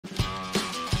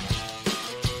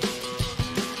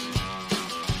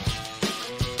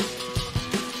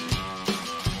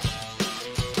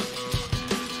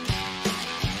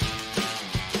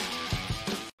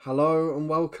Hello and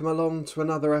welcome along to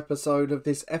another episode of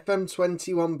this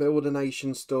FM21 Build a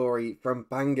Nation story from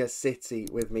Bangor City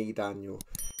with me, Daniel.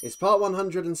 It's part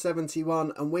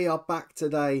 171 and we are back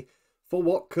today for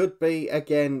what could be,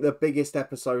 again, the biggest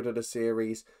episode of the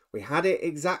series. We had it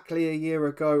exactly a year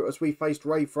ago as we faced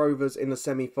Raith Rovers in the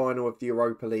semi-final of the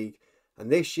Europa League. And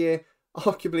this year,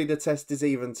 arguably the test is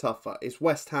even tougher. It's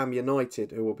West Ham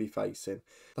United who will be facing.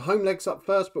 The home leg's up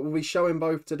first, but we'll be showing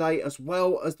both today, as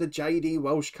well as the JD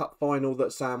Welsh Cup final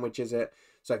that sandwiches it.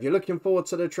 So if you're looking forward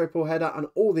to the triple header and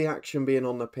all the action being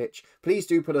on the pitch, please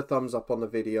do put a thumbs up on the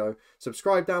video.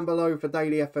 Subscribe down below for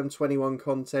daily FM21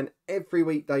 content every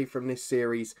weekday from this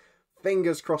series.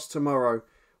 Fingers crossed tomorrow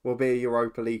will be a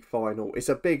Europa League final. It's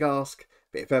a big ask,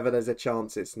 but if ever there's a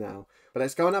chance, it's now. But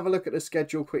let's go and have a look at the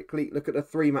schedule quickly. Look at the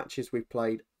 3 matches we've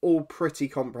played. All pretty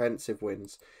comprehensive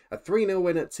wins. A 3-0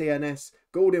 win at TNS.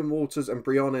 Gordon, Walters and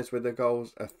Briones with the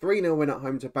goals. A 3-0 win at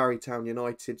home to Barrytown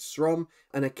United. Srom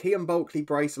and a Kean Bulkley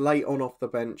brace late on off the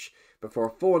bench. Before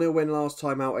a 4-0 win last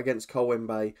time out against Colwyn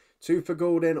Bay. 2 for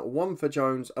Gordon, 1 for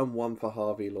Jones and 1 for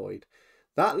Harvey Lloyd.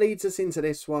 That leads us into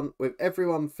this one with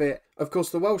everyone fit. Of course,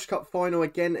 the Welsh Cup final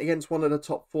again against one of the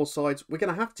top 4 sides. We're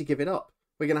going to have to give it up.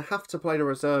 We're going to have to play the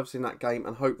reserves in that game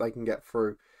and hope they can get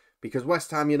through, because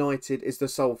West Ham United is the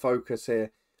sole focus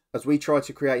here as we try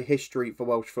to create history for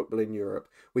Welsh football in Europe.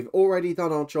 We've already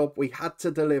done our job. We had to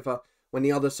deliver when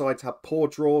the other sides had poor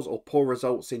draws or poor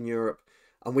results in Europe,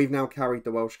 and we've now carried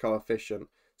the Welsh coefficient.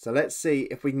 So let's see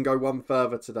if we can go one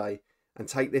further today and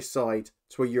take this side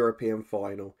to a European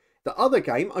final. The other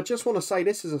game, I just want to say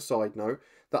this as a side note,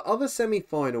 the other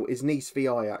semi-final is Nice v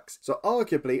Ajax. So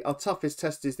arguably our toughest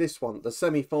test is this one, the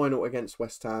semi-final against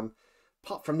West Ham.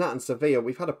 Apart from that and Sevilla,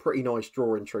 we've had a pretty nice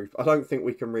draw in truth. I don't think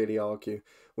we can really argue.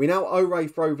 We now owe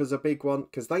Raith Rovers a big one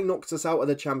because they knocked us out of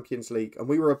the Champions League and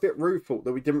we were a bit rueful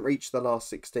that we didn't reach the last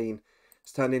 16.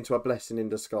 It's turned into a blessing in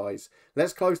disguise.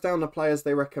 Let's close down the players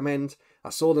they recommend. I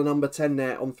saw the number 10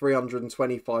 there on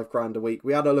 325 grand a week.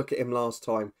 We had a look at him last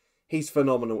time. He's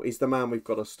phenomenal. He's the man we've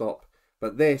got to stop.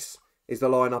 But this is the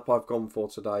lineup I've gone for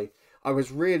today. I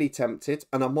was really tempted,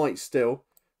 and I might still,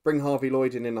 bring Harvey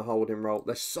Lloyd in the holding role.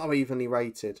 They're so evenly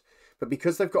rated. But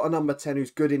because they've got a number 10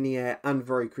 who's good in the air and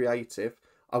very creative,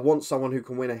 I want someone who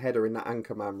can win a header in that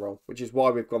anchorman role, which is why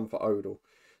we've gone for Odell.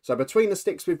 So between the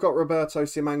sticks, we've got Roberto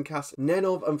Simancas,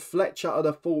 Nenov and Fletcher are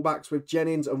the fullbacks with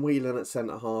Jennings and Whelan at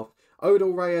centre-half.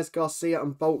 Odell, Reyes, Garcia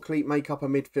and Bulkley make up a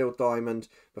midfield diamond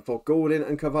before Gordon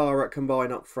and Kavara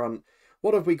combine up front.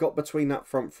 What have we got between that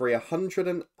front three?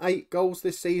 108 goals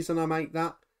this season, I make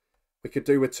that. We could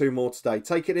do with 2 more today.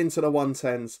 Take it into the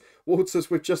 110s. Walters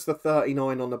with just the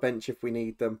 39 on the bench if we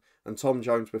need them. And Tom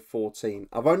Jones with 14.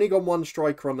 I've only got 1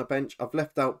 striker on the bench. I've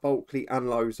left out Bulkley and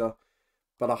Loza.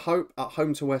 But I hope at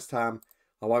home to West Ham,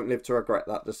 I won't live to regret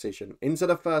that decision. Into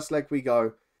the first leg we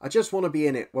go. I just want to be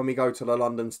in it when we go to the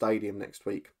London Stadium next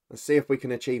week. Let's see if we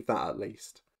can achieve that at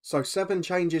least. So 7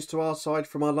 changes to our side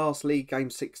from our last league game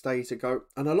 6 days ago.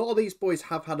 And a lot of these boys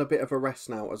have had a bit of a rest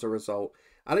now as a result.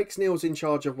 Alex Neil's in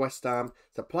charge of West Ham.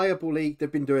 It's a playable league.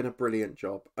 They've been doing a brilliant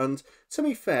job. And to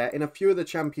be fair, in a few of the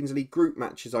Champions League group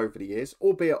matches over the years,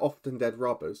 albeit often dead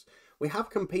rubbers, we have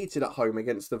competed at home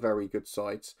against the very good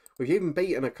sides. We've even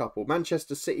beaten a couple.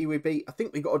 Manchester City we beat. I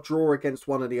think we got a draw against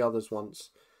one of the others once.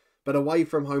 But away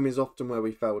from home is often where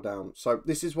we fell down. So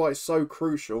this is why it's so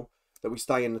crucial that we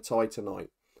stay in the tie tonight.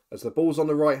 As the ball's on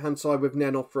the right-hand side with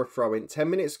Nenov for a throw-in. 10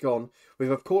 minutes gone.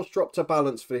 We've, of course, dropped a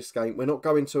balance for this game. We're not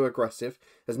going too aggressive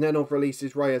as Nenov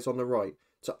releases Reyes on the right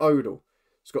to Odell.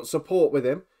 He's got support with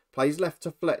him. Plays left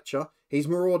to Fletcher. He's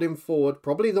marauding forward.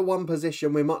 Probably the one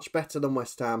position we're much better than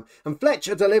West Ham. And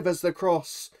Fletcher delivers the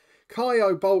cross.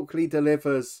 Kyo Bulkley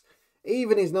delivers.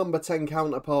 Even his number 10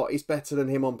 counterpart is better than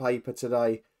him on paper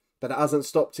today. But it hasn't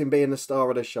stopped him being the star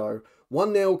of the show.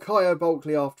 1-0 Kyo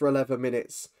Bulkley after 11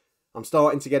 minutes. I'm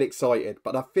starting to get excited,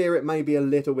 but I fear it may be a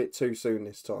little bit too soon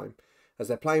this time. As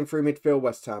they're playing through midfield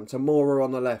West Ham, Tamora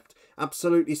on the left.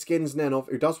 Absolutely skins Nenov,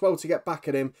 who does well to get back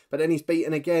at him, but then he's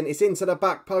beaten again. It's into the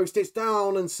back post, it's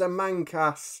down, and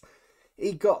Simancas,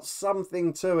 he got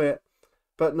something to it,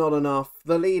 but not enough.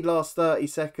 The lead lasts 30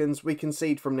 seconds, we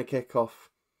concede from the kickoff,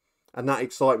 and that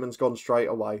excitement's gone straight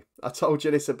away. I told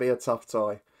you this would be a tough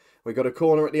tie. We got a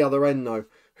corner at the other end though.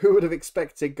 Who would have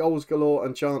expected goals galore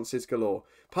and chances galore?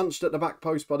 Punched at the back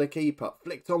post by the keeper.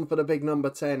 Flicked on for the big number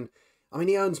 10. I mean,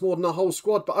 he earns more than the whole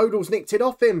squad, but Odell's nicked it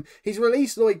off him. He's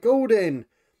released Lloyd Gordon.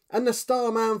 And the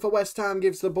star man for West Ham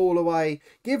gives the ball away.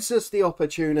 Gives us the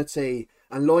opportunity.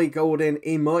 And Lloyd Gordon,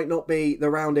 he might not be the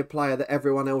rounded player that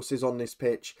everyone else is on this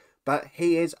pitch, but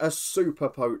he is a super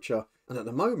poacher. And at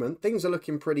the moment, things are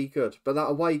looking pretty good, but that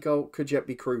away goal could yet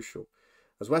be crucial.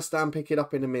 as West Ham pick it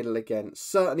up in the middle again.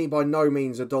 Certainly by no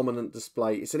means a dominant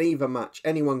display. It's an even match.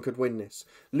 Anyone could win this.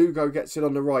 Lugo gets it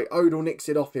on the right. Odell nicks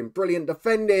it off him. Brilliant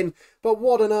defending. But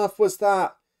what on earth was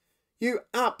that? You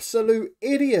absolute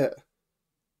idiot.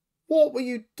 What were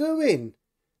you doing?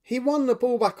 He won the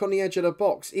ball back on the edge of the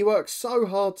box. He worked so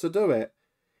hard to do it.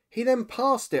 He then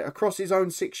passed it across his own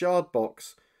 6-yard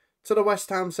box to the West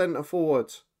Ham centre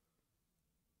forward.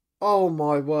 Oh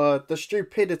my word, the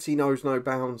stupidity knows no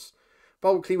bounds.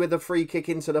 Bulkley with a free kick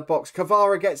into the box.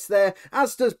 Kvara gets there,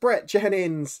 as does Brett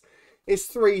Jennings. It's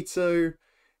 3-2.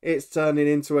 It's turning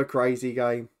into a crazy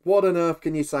game. What on earth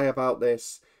can you say about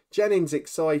this? Jennings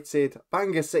excited,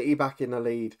 Bangor City back in the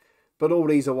lead. But all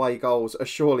these away goals are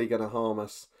surely going to harm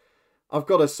us. I've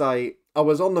got to say, I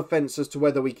was on the fence as to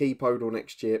whether we keep Odell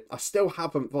next year. I still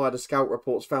haven't, via the scout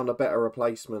reports, found a better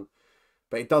replacement.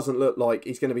 But it doesn't look like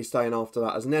he's going to be staying after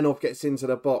that, as Nenov gets into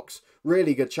the box.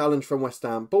 Really good challenge from West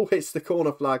Ham. Ball hits the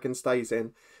corner flag and stays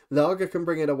in. Lager can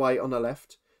bring it away on the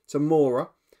left to Mora.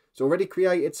 He's already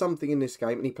created something in this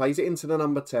game, and he plays it into the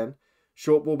number 10.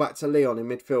 Short ball back to Leon in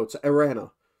midfield to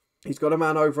Arena. He's got a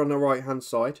man over on the right-hand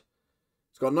side.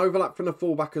 He's got an overlap from the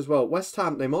fullback as well. West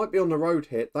Ham, they might be on the road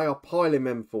here. They are piling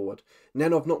men forward.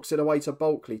 Nenov knocks it away to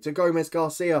Bulkley, to Gomez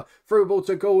Garcia. Through ball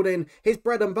to Goulding. His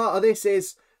bread and butter, this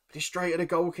is. But it's straight at the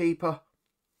goalkeeper.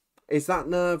 Is that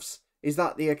nerves? Is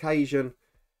that the occasion?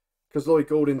 Because Lloyd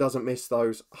Goulding doesn't miss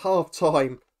those. Half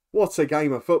time. What a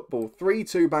game of football.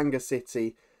 3-2 Bangor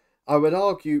City. I would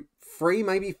argue 3,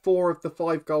 maybe 4 of the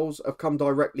 5 goals have come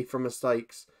directly from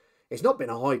mistakes. It's not been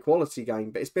a high quality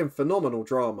game, but it's been phenomenal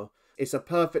drama. It's a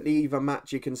perfectly even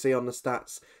match, you can see on the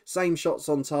stats. Same shots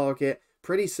on target,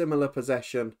 pretty similar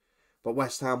possession. But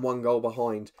West Ham 1 goal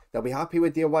behind. They'll be happy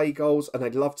with the away goals and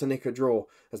they'd love to nick a draw.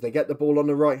 As they get the ball on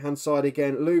the right hand side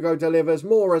again, Lugo delivers,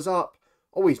 Mora's up.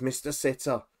 Oh, he's missed a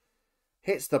sitter.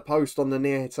 Hits the post on the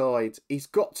near side. He's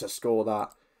got to score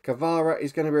that. Kvara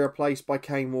is going to be replaced by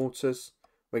Kane Waters.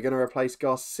 We're going to replace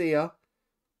Garcia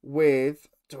with...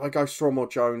 Do I go Strom or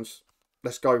Jones?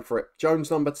 Let's go for it.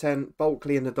 Jones number 10,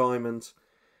 Bulkley in the diamond.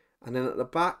 And then at the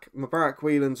back, Mubarak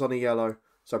Whelan's on a yellow.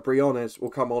 So Briones will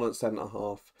come on at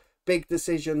centre-half. Big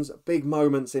decisions, big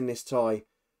moments in this tie.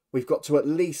 We've got to at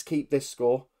least keep this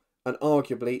score and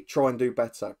arguably try and do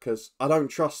better, because I don't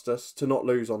trust us to not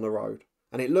lose on the road.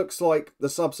 And it looks like the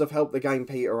subs have helped the game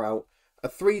peter out. A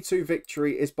 3-2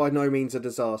 victory is by no means a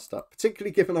disaster,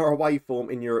 particularly given our away form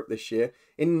in Europe this year,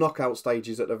 in knockout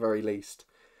stages at the very least.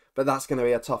 But that's going to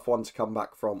be a tough one to come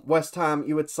back from. West Ham,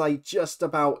 you would say, just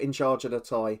about in charge of the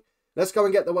tie. Let's go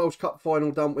and get the Welsh Cup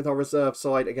final done with our reserve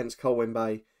side against Colwyn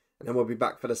Bay. And then we'll be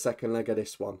back for the second leg of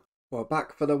this one. Well,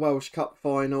 back for the Welsh Cup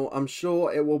final. I'm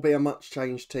sure it will be a much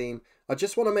changed team. I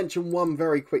just want to mention one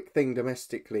very quick thing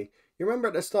domestically. You remember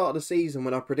at the start of the season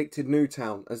when I predicted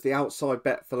Newtown as the outside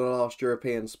bet for the last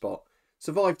European spot?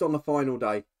 Survived on the final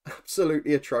day.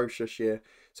 Absolutely atrocious year.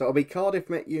 So it'll be Cardiff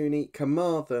Met Uni,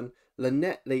 Carmarthen,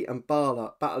 Llanelli and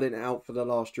Bala battling it out for the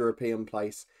last European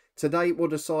place. Today we'll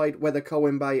decide whether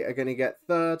Colwyn Bay are going to get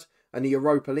 3rd and the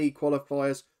Europa League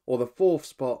qualifiers, or the 4th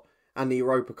spot and the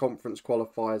Europa Conference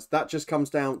qualifiers. That just comes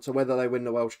down to whether they win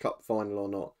the Welsh Cup final or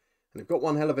not. And they've got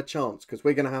one hell of a chance, because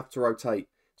we're going to have to rotate.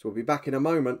 So we'll be back in a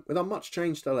moment with a much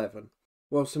changed 11.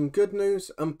 Well, some good news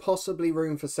and possibly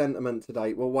room for sentiment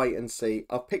today. We'll wait and see.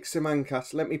 I've picked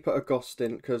Simancas. Let me put Agost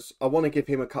in, because I want to give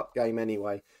him a cup game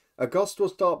anyway. Agost will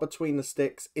start between the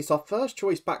sticks. It's our first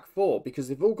choice back 4 because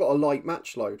they've all got a light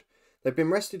match load. They've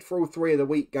been rested for all 3 of the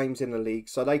week games in the league,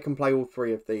 so they can play all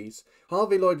 3 of these.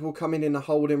 Harvey Lloyd will come in a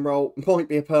holding role. Might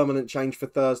be a permanent change for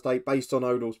Thursday based on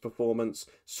Odell's performance.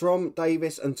 Strom,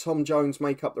 Davis and Tom Jones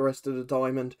make up the rest of the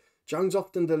diamond. Jones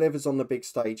often delivers on the big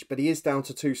stage, but he is down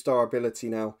to 2-star ability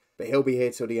now. But he'll be here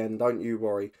till the end, don't you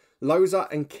worry.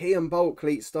 Loza and Kean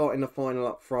Bulkley start in the final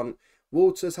up front.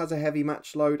 Waters has a heavy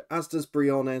match load, as does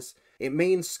Briones. It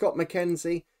means Scott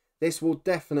McKenzie. This will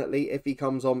definitely, if he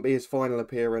comes on, be his final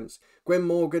appearance. Gwen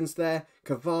Morgan's there.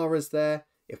 Kvara's there.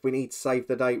 If we need to save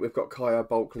the date, we've got Kyo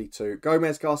Bulkley too.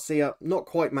 Gomez Garcia, not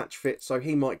quite match fit, so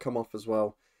he might come off as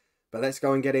well. But let's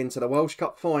go and get into the Welsh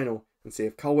Cup final and see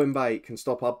if Colwyn Bay can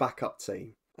stop our backup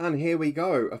team. And here we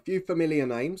go. A few familiar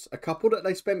names. A couple that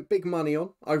they spent big money on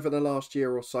over the last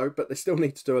year or so, but they still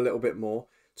need to do a little bit more.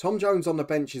 Tom Jones on the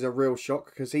bench is a real shock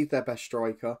because he's their best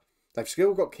striker. They've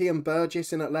still got Kean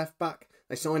Burgess in at left back.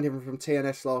 They signed him from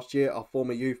TNS last year, our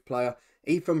former youth player.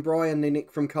 Ethan Bryan, they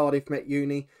nicked from Cardiff Met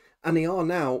Uni. And they are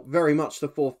now very much the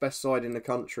 4th best side in the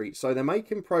country. So they're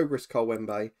making progress, Colwyn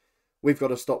Bay. We've got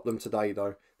to stop them today,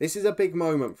 though. This is a big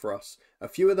moment for us. A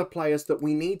few of the players that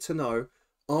we need to know,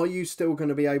 are you still going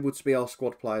to be able to be our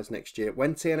squad players next year?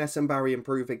 When TNS and Barry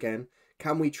improve again,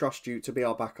 can we trust you to be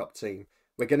our backup team?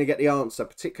 We're going to get the answer,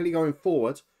 particularly going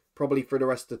forward, probably for the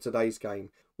rest of today's game.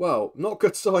 Well, not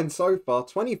good sign so far.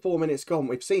 24 minutes gone,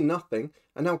 we've seen nothing,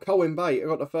 and now Colwyn Bay have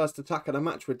got the first attack of the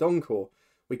match with Donkor.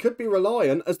 We could be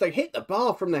reliant as they hit the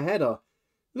bar from the header.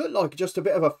 Looked like just a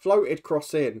bit of a floated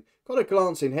cross in. Got a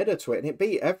glancing header to it and it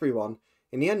beat everyone.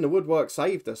 In the end, the woodwork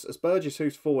saved us as Burgess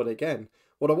moves forward again.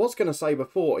 What I was going to say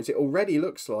before is it already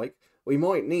looks like we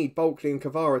might need Bulkley and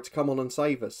Kvara to come on and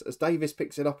save us as Davis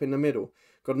picks it up in the middle.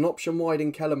 Got an option wide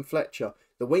in Kellum Fletcher.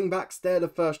 The wing-backs, they're the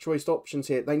first choice options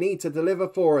here. They need to deliver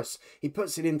for us. He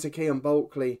puts it into Kean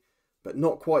Bulkley, but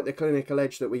not quite the clinical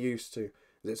edge that we're used to.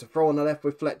 It's a throw on the left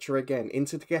with Fletcher again,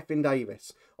 into Gethin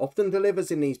Davis. Often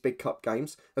delivers in these big cup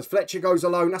games. As Fletcher goes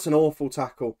alone, that's an awful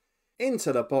tackle.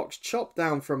 Into the box, chopped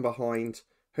down from behind.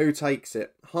 Who takes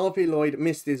it? Harvey Lloyd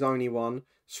missed his only one.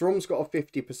 Srom's got a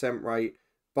 50% rate.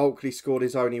 Bulkley scored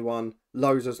his only one.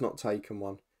 Lozer's not taken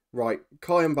one. Right,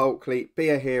 Kyan Bulkley, be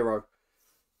a hero.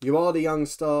 You are the young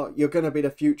star. You're going to be the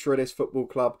future of this football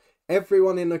club.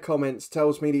 Everyone in the comments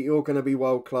tells me that you're going to be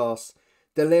world class.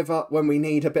 Deliver when we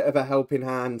need a bit of a helping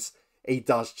hand. He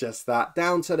does just that.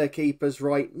 Down to the keeper's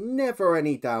right. Never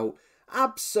any doubt.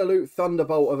 Absolute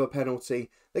thunderbolt of a penalty.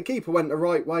 The keeper went the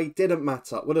right way. Didn't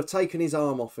matter. Would have taken his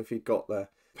arm off if he'd got there.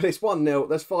 But it's 1-0.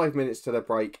 There's 5 minutes to the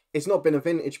break. It's not been a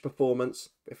vintage performance.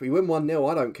 If we win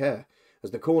 1-0, I don't care.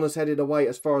 As the corner's headed away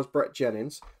as far as Brett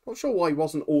Jennings. Not sure why he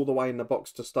wasn't all the way in the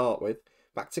box to start with.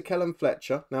 Back to Kellum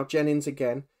Fletcher. Now Jennings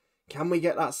again. Can we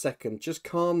get that second? Just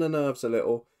calm the nerves a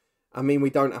little. I mean, we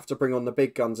don't have to bring on the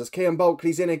big guns as Kean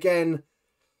Bulkley's in again.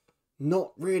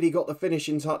 Not really got the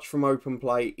finishing touch from open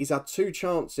play. He's had 2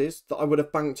 chances that I would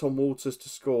have banked on Walters to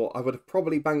score. I would have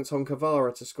probably banked on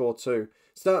Kvara to score too.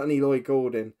 Certainly Lloyd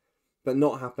Gordon. But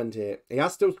not happened here. He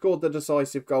has still scored the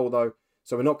decisive goal though.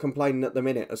 So we're not complaining at the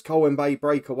minute as Colwyn Bay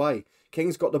break away.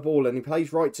 King's got the ball and he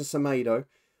plays right to Semedo.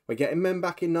 We're getting men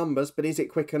back in numbers, but is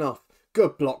it quick enough?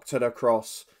 Good block to the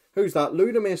cross. Who's that?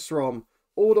 Ludamir Srom.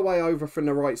 All the way over from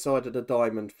the right side of the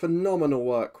diamond. Phenomenal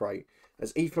work rate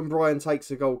as Ethan Bryan takes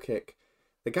a goal kick.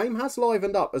 The game has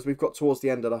livened up as we've got towards the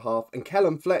end of the half and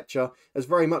Kellum Fletcher has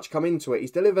very much come into it.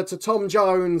 He's delivered to Tom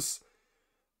Jones.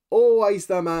 Always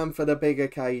the man for the big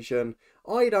occasion.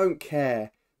 I don't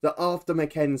care that after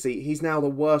Mackenzie, he's now the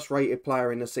worst rated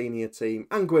player in the senior team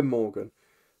and Gwyn Morgan.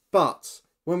 But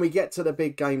when we get to the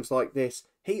big games like this,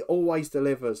 he always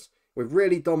delivers. We've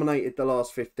really dominated the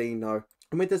last 15 though.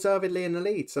 And we're deservedly in the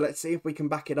lead, so let's see if we can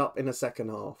back it up in the second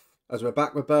half. As we're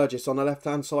back with Burgess on the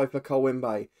left-hand side for Colwyn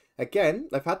Bay. Again,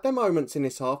 they've had their moments in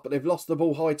this half, but they've lost the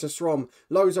ball high to Srom.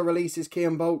 Loza releases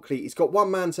Kean Bulkley. He's got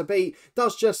one man to beat,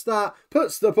 does just that,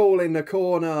 puts the ball in the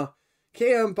corner.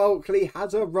 Kean Bulkley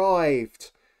has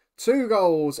arrived. 2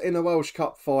 goals in the Welsh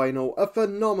Cup final. A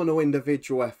phenomenal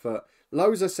individual effort.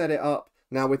 Loza set it up.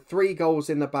 Now with 3 goals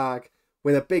in the bag,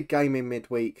 with a big game in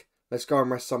midweek. Let's go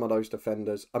and rest some of those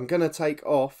defenders. I'm going to take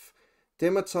off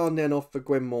Dimitar Nenov for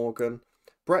Gwyn Morgan.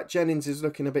 Brett Jennings is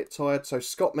looking a bit tired, so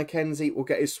Scott McKenzie will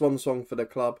get his swan song for the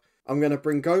club. I'm going to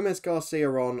bring Gomez Garcia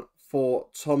on for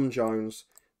Tom Jones.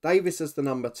 Davis as the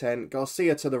number 10.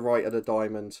 Garcia to the right of the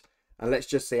diamond. And let's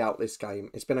just see out this game.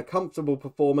 It's been a comfortable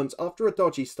performance after a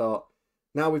dodgy start.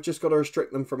 Now we've just got to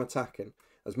restrict them from attacking.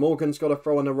 As Morgan's got a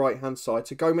throw on the right-hand side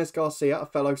to Gomez Garcia, a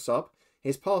fellow sub.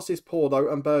 His pass is poor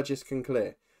though, and Burgess can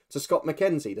clear. To Scott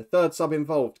McKenzie, the third sub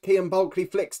involved. Kean Bulkley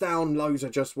flicks down,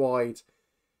 Loza just wide.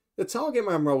 The target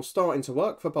man role's starting to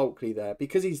work for Bulkley there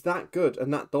because he's that good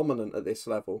and that dominant at this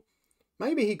level.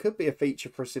 Maybe he could be a feature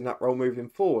for us in that role moving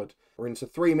forward. We're into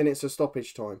 3 minutes of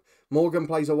stoppage time. Morgan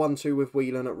plays a 1-2 with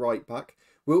Whelan at right back.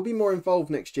 We'll be more involved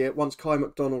next year once Kai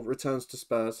McDonald returns to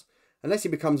Spurs. Unless he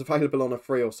becomes available on a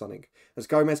free or something. As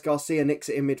Gomez Garcia nicks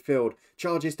it in midfield.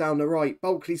 Charges down the right.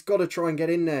 Bulkley's got to try and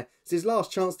get in there. It's his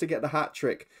last chance to get the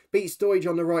hat-trick. Beats Doige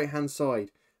on the right-hand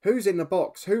side. Who's in the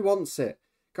box? Who wants it?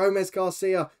 Gomez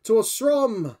Garcia to a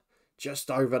Srom. Just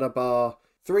over the bar.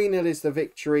 3-0 is the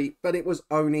victory, but it was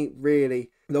only really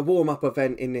the warm-up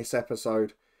event in this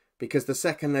episode. Because the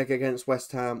second leg against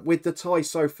West Ham, with the tie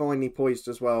so finely poised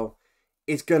as well,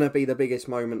 is going to be the biggest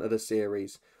moment of the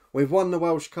series. We've won the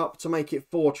Welsh Cup to make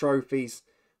it 4 trophies,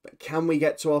 but can we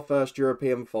get to our first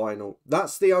European final?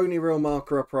 That's the only real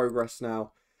marker of progress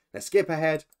now. Let's skip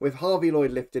ahead with Harvey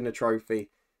Lloyd lifting the trophy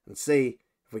and see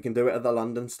if we can do it at the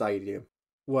London Stadium.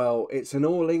 Well, it's an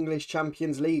all-English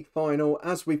Champions League final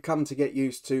as we've come to get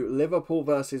used to, Liverpool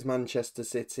versus Manchester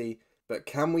City, but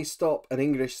can we stop an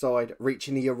English side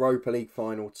reaching the Europa League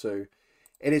final too?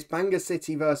 It is Bangor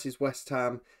City versus West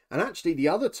Ham, and actually the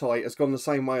other tie has gone the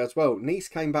same way as well. Nice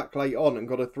came back late on and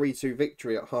got a 3-2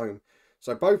 victory at home.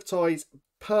 So both ties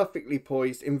perfectly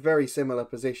poised in very similar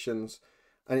positions.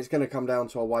 and it's going to come down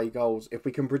to away goals. If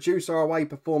we can produce our away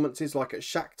performances like at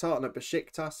Shakhtar and at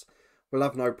Besiktas, we'll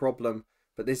have no problem.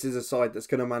 But this is a side that's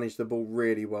going to manage the ball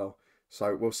really well.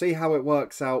 So we'll see how it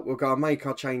works out. We'll go and make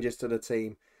our changes to the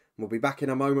team. We'll be back in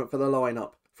a moment for the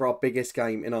lineup for our biggest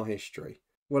game in our history.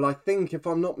 Well, I think if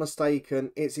I'm not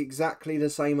mistaken, it's exactly the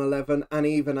same 11 and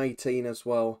even 18 as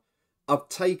well. I've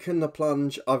taken the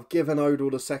plunge. I've given Odell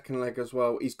the second leg as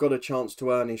well. He's got a chance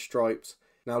to earn his stripes.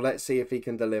 Now let's see if he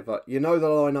can deliver. You know the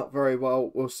lineup very well.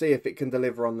 We'll see if it can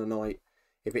deliver on the night.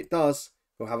 If it does,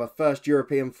 we'll have a first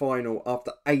European final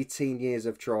after 18 years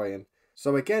of trying.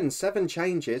 So again, 7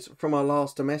 changes from our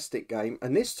last domestic game,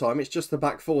 and this time it's just the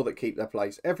back 4 that keep their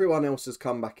place. Everyone else has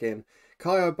come back in.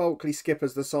 Kyle Bulkley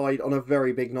skippers the side on a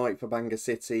very big night for Bangor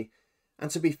City. And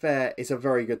to be fair, it's a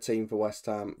very good team for West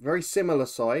Ham. Very similar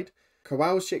side.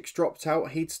 Kowalskic's dropped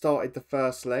out. He'd started the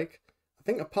first leg. I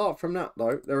think apart from that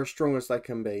though, they're as strong as they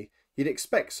can be. You'd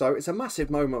expect so. It's a massive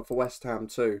moment for West Ham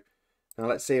too. Now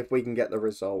let's see if we can get the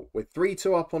result. With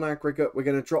 3-2 up on aggregate, we're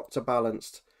going to drop to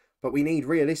balanced. But we need,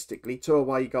 realistically, 2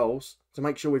 away goals to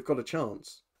make sure we've got a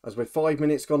chance. As with 5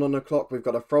 minutes gone on the clock, we've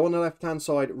got a throw on the left-hand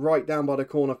side, right down by the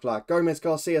corner flag. Gomez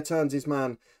Garcia turns his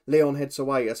man. Leon heads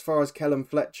away as far as Kellum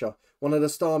Fletcher, one of the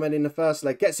star men in the first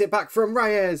leg, gets it back from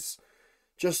Reyes.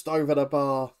 Just over the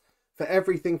bar. For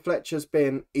everything Fletcher's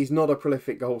been, he's not a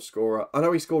prolific goal scorer. I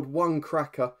know he scored 1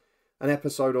 cracker an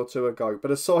episode or 2 ago,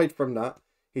 but aside from that,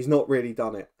 he's not really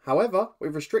done it. However,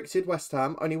 we've restricted West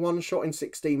Ham, only 1 shot in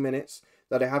 16 minutes.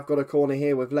 Though they have got a corner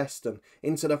here with Leston.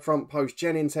 Into the front post.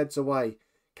 Jennings heads away.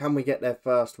 Can we get there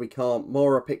first? We can't.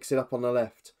 Mora picks it up on the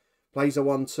left. Plays a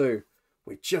 1-2.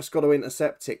 We've just got to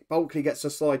intercept it. Bulkley gets a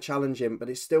slide challenge in, but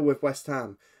it's still with West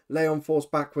Ham. Leon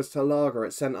forced backwards to Lager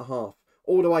at centre half.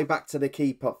 All the way back to the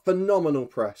keeper. Phenomenal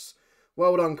press.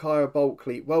 Well done, Kyle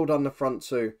Bulkley. Well done the front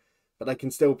 2. But they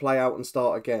can still play out and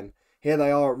start again. Here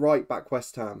they are at right back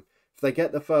West Ham. If they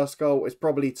get the first goal, it's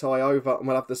probably tie over and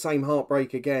we'll have the same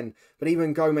heartbreak again. But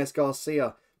even Gomez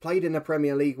Garcia, played in the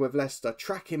Premier League with Leicester,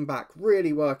 tracking back,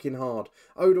 really working hard.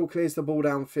 Odell clears the ball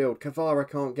downfield. Kvara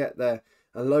can't get there.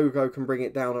 And Logo can bring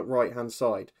it down at right-hand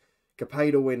side.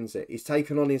 Capeda wins it. He's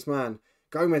taken on his man.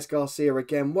 Gomez Garcia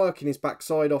again, working his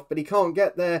backside off, but he can't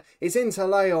get there. It's into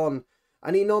Leon.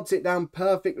 And he nods it down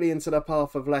perfectly into the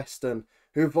path of Leston,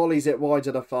 who volleys it wide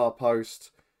to the far post.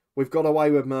 We've got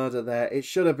away with murder there. It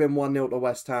should have been 1-0 to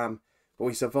West Ham. But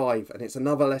we survive. And it's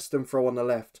another Leston throw on the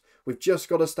left. We've just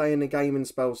got to stay in the game in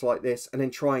spells like this. And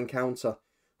then try and counter.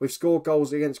 We've scored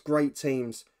goals against great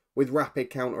teams. With rapid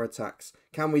counter-attacks.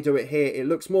 Can we do it here? It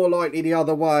looks more likely the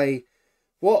other way.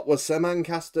 What was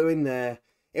Semankas doing there?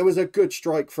 It was a good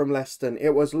strike from Leston.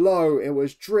 It was low. It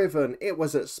was driven. It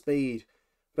was at speed.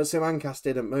 But Semankas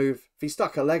didn't move. If he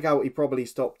stuck a leg out, he probably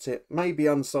stopped it. Maybe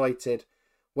unsighted.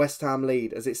 West Ham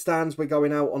lead. As it stands, we're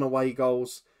going out on away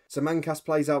goals. Semankas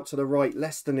plays out to the right.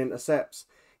 Leston intercepts.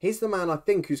 He's the man, I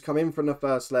think, who's come in from the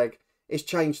first leg. It's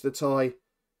changed the tie.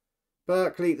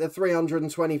 Berkeley, the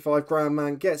 325 grand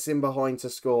man, gets in behind to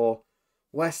score.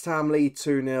 West Ham lead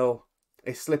 2-0.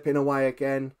 It's slipping away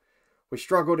again. We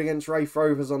struggled against Wraith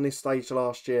Rovers on this stage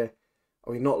last year.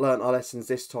 We've not learnt our lessons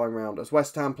this time round. As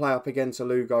West Ham play up again to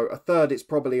Lugo. A third, it's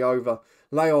probably over.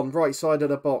 Leon, right side of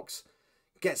the box.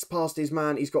 Gets past his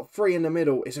man. He's got 3 in the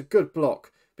middle. It's a good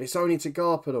block. But it's only to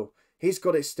Garpadal. He's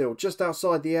got it still. Just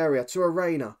outside the area. To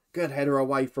Arena. Good header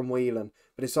away from Whelan.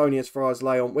 But it's only as far as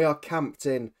Leon. We are camped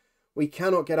in. We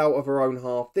cannot get out of our own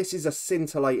half. This is a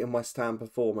scintillating West Ham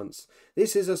performance.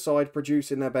 This is a side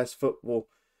producing their best football.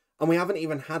 And we haven't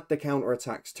even had the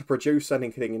counter-attacks to produce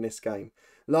anything in this game.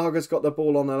 Lager's got the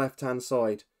ball on the left-hand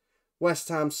side. West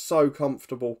Ham's so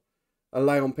comfortable. And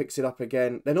Leon picks it up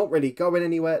again. They're not really going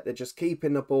anywhere. They're just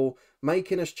keeping the ball,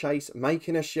 making us chase,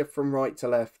 making us shift from right to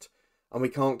left. And we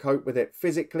can't cope with it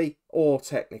physically or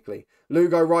technically.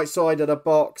 Lugo right side of the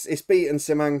box. It's beaten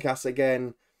Simankas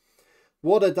again.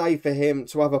 What a day for him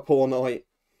to have a poor night.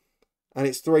 And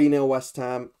it's 3-0 West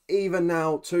Ham. Even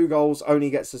now, 2 goals only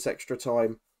gets us extra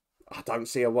time. I don't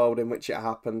see a world in which it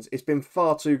happens. It's been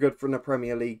far too good from the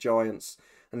Premier League giants.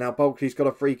 And now Bulkley's got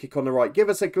a free kick on the right. Give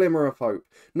us a glimmer of hope.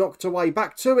 Knocked away.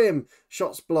 Back to him.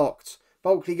 Shots blocked.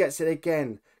 Bulkley gets it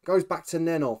again. Goes back to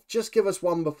Nenov. Just give us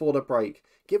one before the break.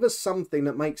 Give us something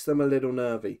that makes them a little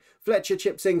nervy. Fletcher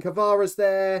chips in. Kvara's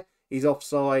there. He's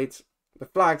offside. The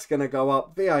flag's going to go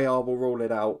up. VAR will rule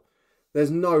it out.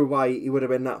 There's no way he would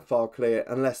have been that far clear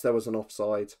unless there was an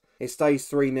offside. It stays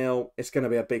 3-0. It's going to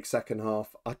be a big second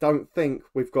half. I don't think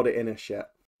we've got it in us yet.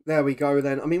 There we go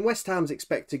then. I mean, West Ham's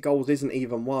expected goals isn't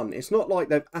even 1. It's not like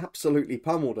they've absolutely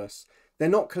pummeled us. They're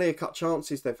not clear-cut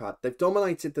chances they've had. They've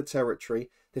dominated the territory.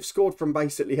 They've scored from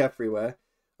basically everywhere.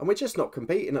 and we're just not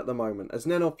competing at the moment as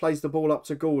Nenov plays the ball up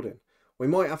to Gordon. We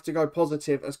might have to go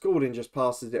positive as Gordon just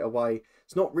passes it away.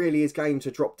 It's not really his game to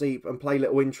drop deep and play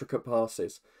little intricate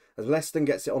passes. As Leston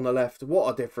gets it on the left,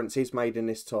 what a difference he's made in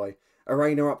this tie.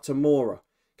 Arena up to Mora.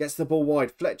 Gets the ball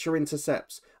wide, Fletcher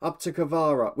intercepts. Up to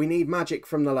Kavara, we need magic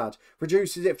from the lad.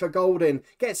 Produces it for Goulding,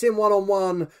 gets in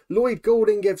one-on-one. Lloyd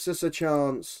Goulding gives us a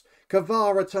chance.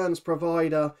 Kavara turns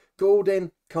provider.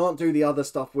 Goulding can't do the other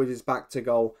stuff with his back to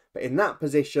goal. But in that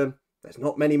position, there's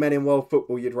not many men in world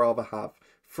football you'd rather have.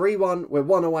 3-1, we're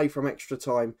 1 away from extra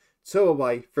time. 2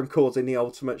 away from causing the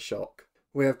ultimate shock.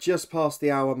 We have just passed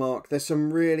the hour mark. There's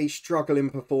some really struggling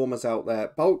performers out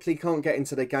there. Bulkley can't get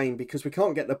into the game because we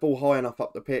can't get the ball high enough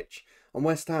up the pitch. And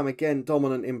West Ham again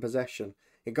dominant in possession.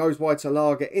 It goes wide to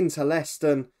Lager, into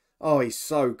Leston. Oh, he's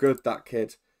so good, that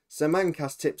kid.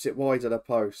 Semankas tips it wide of the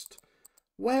post.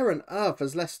 Where on earth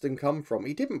has Leston come from?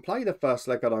 He didn't play the first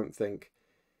leg, I don't think.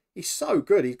 He's so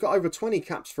good. He's got over 20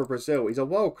 caps for Brazil. He's a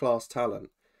world-class talent.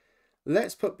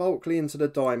 Let's put Bulkley into the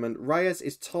diamond. Reyes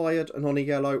is tired and on a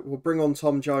yellow. We'll bring on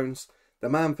Tom Jones, the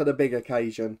man for the big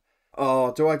occasion.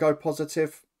 Oh, do I go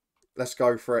positive? Let's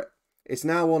go for it. It's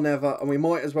now or never, and we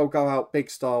might as well go out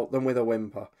big style than with a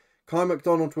whimper. Kai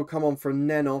McDonald will come on from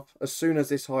Nenov as soon as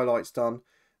this highlight's done,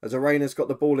 as Arena's got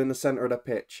the ball in the centre of the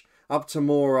pitch. Up to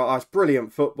Mora. Oh, it's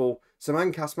brilliant football.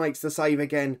 Semankas makes the save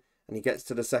again, and he gets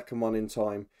to the second one in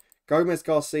time. Gomez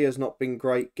Garcia's not been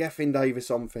great. Gethin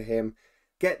Davis on for him.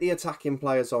 Get the attacking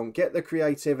players on. Get the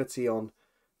creativity on.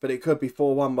 But it could be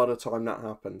 4-1 by the time that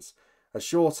happens. As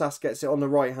Shortas gets it on the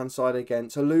right-hand side again.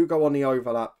 To Lugo on the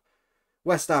overlap.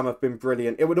 West Ham have been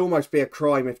brilliant. It would almost be a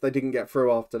crime if they didn't get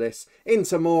through after this.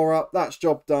 Into Mora. That's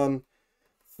job done.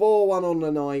 4-1 on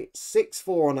the night.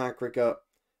 6-4 on aggregate.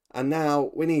 And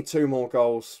now we need 2 more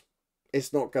goals.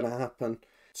 It's not going to happen.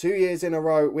 2 years in a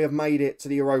row we have made it to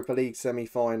the Europa League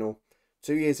semi-final.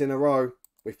 2 years in a row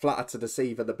we're flattered to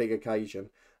deceive at the big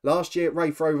occasion. Last year,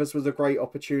 Raith Rovers was a great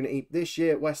opportunity. This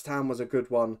year, West Ham was a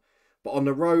good one. But on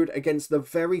the road against the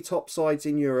very top sides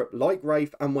in Europe, like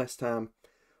Raith and West Ham,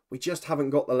 we just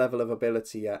haven't got the level of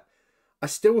ability yet. I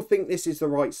still think this is the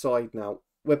right side now.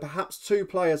 We're perhaps 2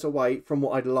 players away from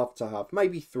what I'd love to have,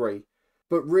 maybe 3.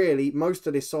 But really, most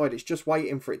of this side is just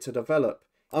waiting for it to develop.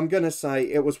 I'm going to say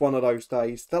it was one of those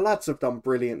days. The lads have done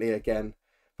brilliantly again.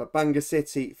 But Bangor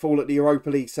City fall at the Europa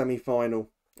League semi-final.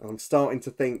 I'm starting to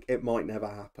think it might never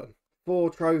happen. 4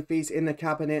 trophies in the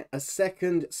cabinet, a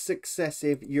second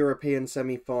successive European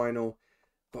semi-final.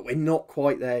 But we're not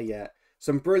quite there yet.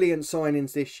 Some brilliant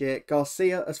signings this year.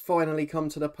 Garcia has finally come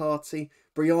to the party.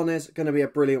 Briones going to be a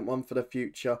brilliant one for the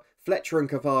future. Fletcher and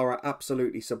Kavara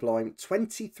absolutely sublime.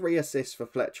 23 assists for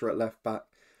Fletcher at left back.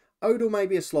 Odell may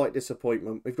be a slight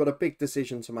disappointment. We've got a big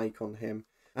decision to make on him.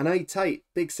 And A. Tate,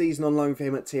 big season on loan for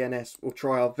him at TNS. We'll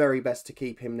try our very best to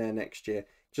keep him there next year.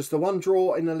 Just the 1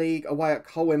 draw in the league away at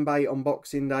Colwyn Bay on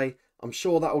Boxing Day. I'm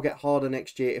sure that will get harder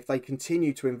next year if they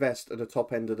continue to invest at the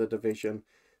top end of the division.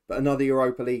 But another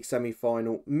Europa League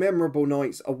semi-final. Memorable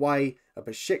nights away at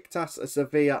Besiktas, at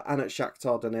Sevilla and at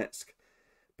Shakhtar Donetsk.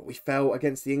 But we fell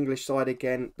against the English side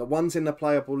again. The ones in the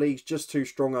playable leagues just too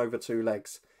strong over 2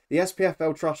 legs. The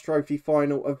SPFL Trust Trophy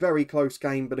final, a very close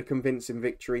game but a convincing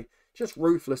victory. Just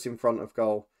ruthless in front of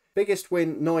goal. Biggest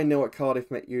win, 9-0 at Cardiff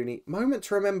Met Uni. Moment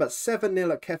to remember,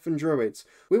 7-0 at Kefan Druids.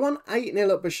 We won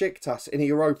 8-0 at Besiktas in a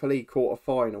Europa League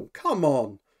quarter-final. Come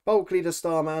on! Bulkley, the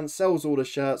star man, sells all the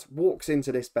shirts, walks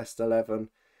into this best 11.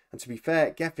 And to be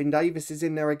fair, Gethin Davis is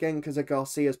in there again because of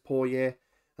Garcia's poor year.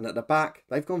 And at the back,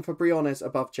 they've gone for Briones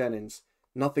above Jennings.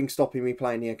 Nothing stopping me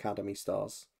playing the Academy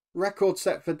Stars. Record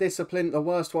set for discipline, the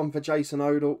worst one for Jason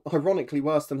Odell, ironically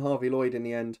worse than Harvey Lloyd in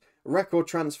the end. Record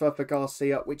transfer for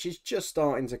Garcia, which is just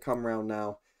starting to come round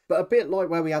now. But a bit like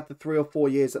where we had the 3 or 4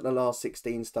 years at the last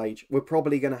 16 stage, we're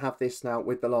probably going to have this now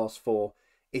with the last 4.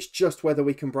 It's just whether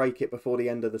we can break it before the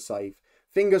end of the save.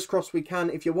 Fingers crossed we can.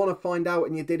 If you want to find out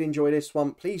and you did enjoy this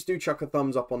one, please do chuck a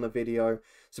thumbs up on the video.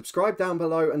 Subscribe down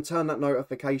below and turn that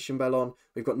notification bell on.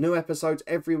 We've got new episodes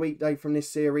every weekday from this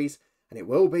series. And it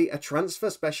will be a transfer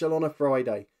special on a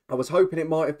Friday. I was hoping it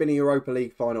might have been a Europa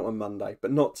League final on Monday,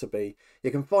 but not to be.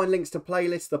 You can find links to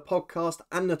playlists, the podcast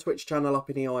and the Twitch channel up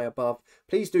in the eye above.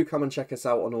 Please do come and check us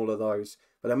out on all of those.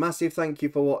 But a massive thank you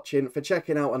for watching, for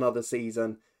checking out another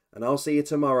season. And I'll see you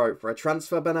tomorrow for a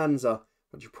transfer bonanza,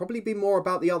 which will probably be more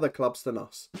about the other clubs than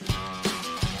us.